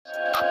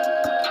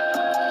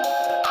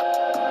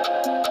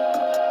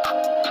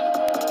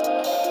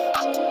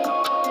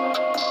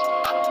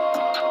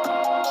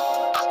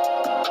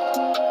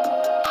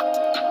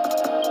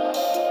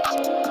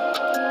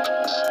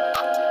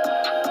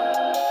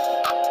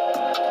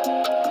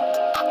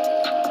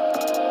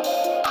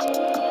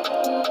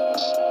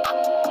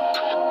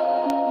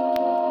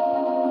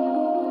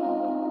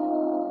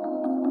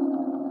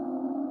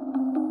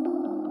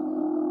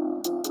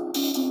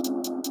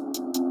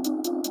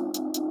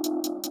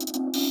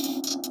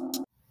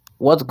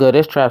What's good?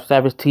 It's Trap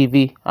Savage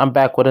TV. I'm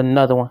back with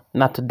another one.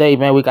 Not today,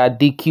 man. We got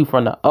DQ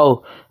from the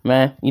O,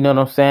 man. You know what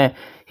I'm saying?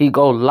 He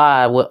go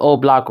live with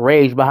Oblock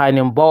Rage behind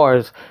them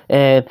bars.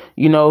 And,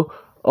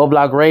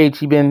 Oblock Rage,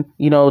 he been,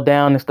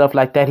 down and stuff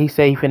like that. He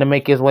say he finna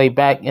make his way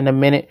back in a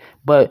minute.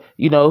 But,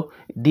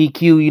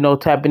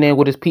 DQ, tapping in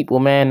with his people,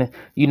 man.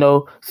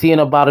 And, seeing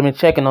about him and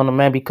checking on him,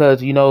 man.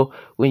 Because,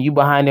 when you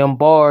behind them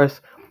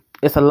bars,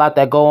 it's a lot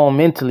that go on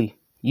mentally.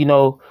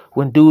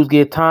 When dudes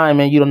get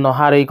time and you don't know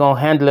how they gonna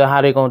handle it, how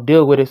they gonna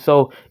deal with it.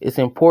 So it's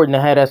important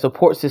to have that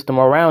support system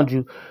around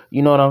you.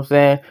 You know what I'm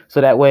saying?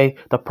 So that way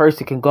the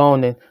person can go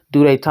on and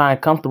do their time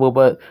comfortable.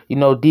 But,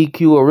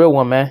 DQ a real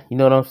one, man. You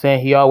know what I'm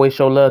saying? He always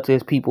show love to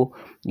his people.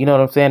 You know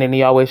what I'm saying? And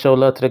he always show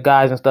love to the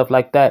guys and stuff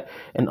like that.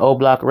 And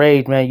Oblock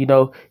Rage, man,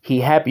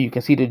 he happy. You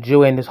can see the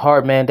joy in his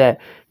heart, man,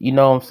 that, he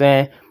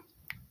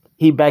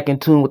back in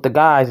tune with the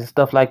guys and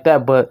stuff like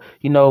that. But,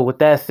 with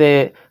that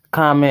said,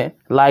 comment,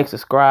 like,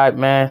 subscribe,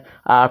 man.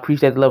 I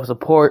appreciate the love and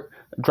support.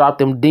 Drop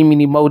them demon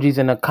emojis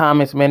in the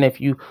comments, man, if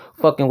you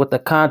fucking with the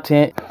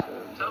content. Tell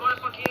the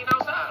motherfucker he ain't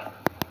outside.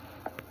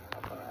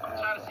 I'm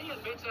trying to see his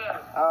bitch ass.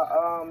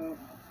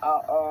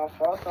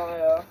 First on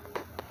here.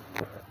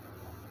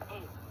 Who?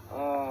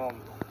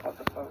 What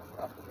the fuck?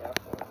 I forgot.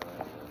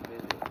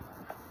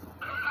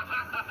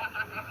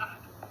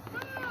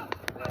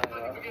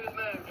 I forget his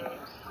name,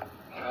 guys.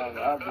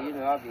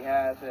 I'll be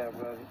high as hell,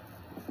 brother.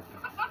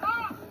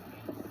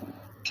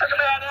 Check him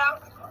out now.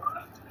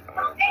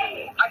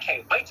 I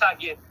can't wait till I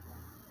get.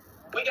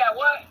 We got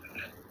what?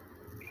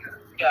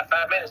 We got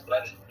 5 minutes,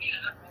 buddy.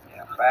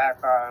 Yeah,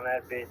 5 car on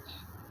that bitch.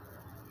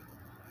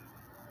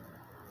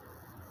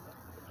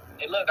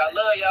 Hey, look, I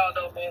love y'all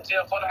though, man.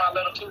 Tell one of my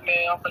little too,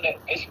 man. I'm finna.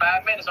 It's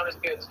 5 minutes on this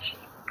bitch.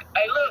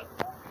 Hey, look.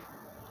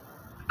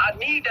 I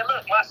need that.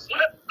 Look, my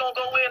slip gonna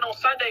go in on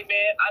Sunday,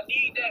 man. I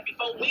need that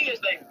before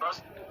Wednesday, bro.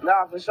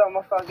 Nah, for sure,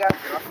 motherfucker got you.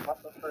 I'm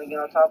finna get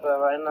on top of it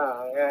right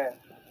now, okay?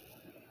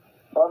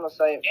 Phone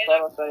say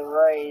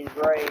rage,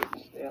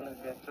 still in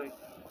this tweet.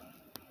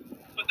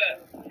 What's that?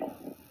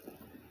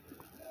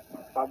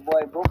 My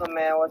boy Booker,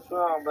 man, what's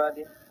wrong,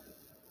 buddy? Hey,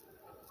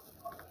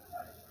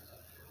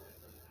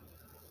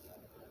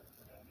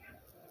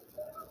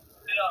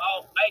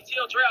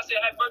 tell Dre I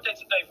said happy birthday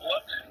today, boy.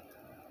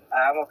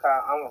 I'm gonna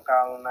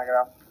call him, knock it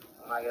off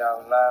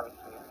live.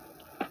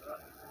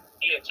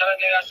 Yeah, tell that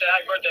nigga I said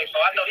happy birthday,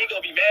 bro. I know he gonna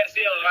be mad as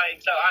hell.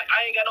 Like,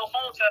 I ain't got no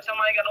phone time. Tell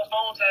him I ain't got no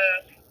phone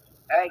time.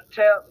 Hey,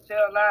 tell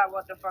live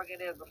what the fuck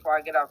it is before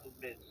I get off this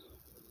bitch.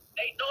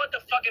 They know what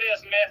the fuck it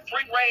is, man.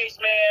 Free Rage,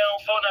 man,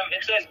 for them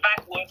until it's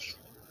backwards.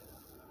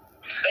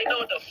 They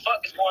know what the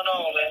fuck is going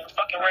on, man.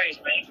 Fucking Rage,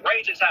 man.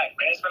 Rage attack,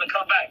 man. It's gonna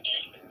come back.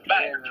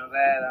 Back. Yeah,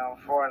 that on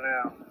 4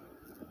 now.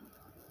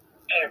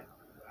 Hey.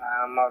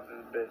 I'm off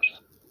this bitch.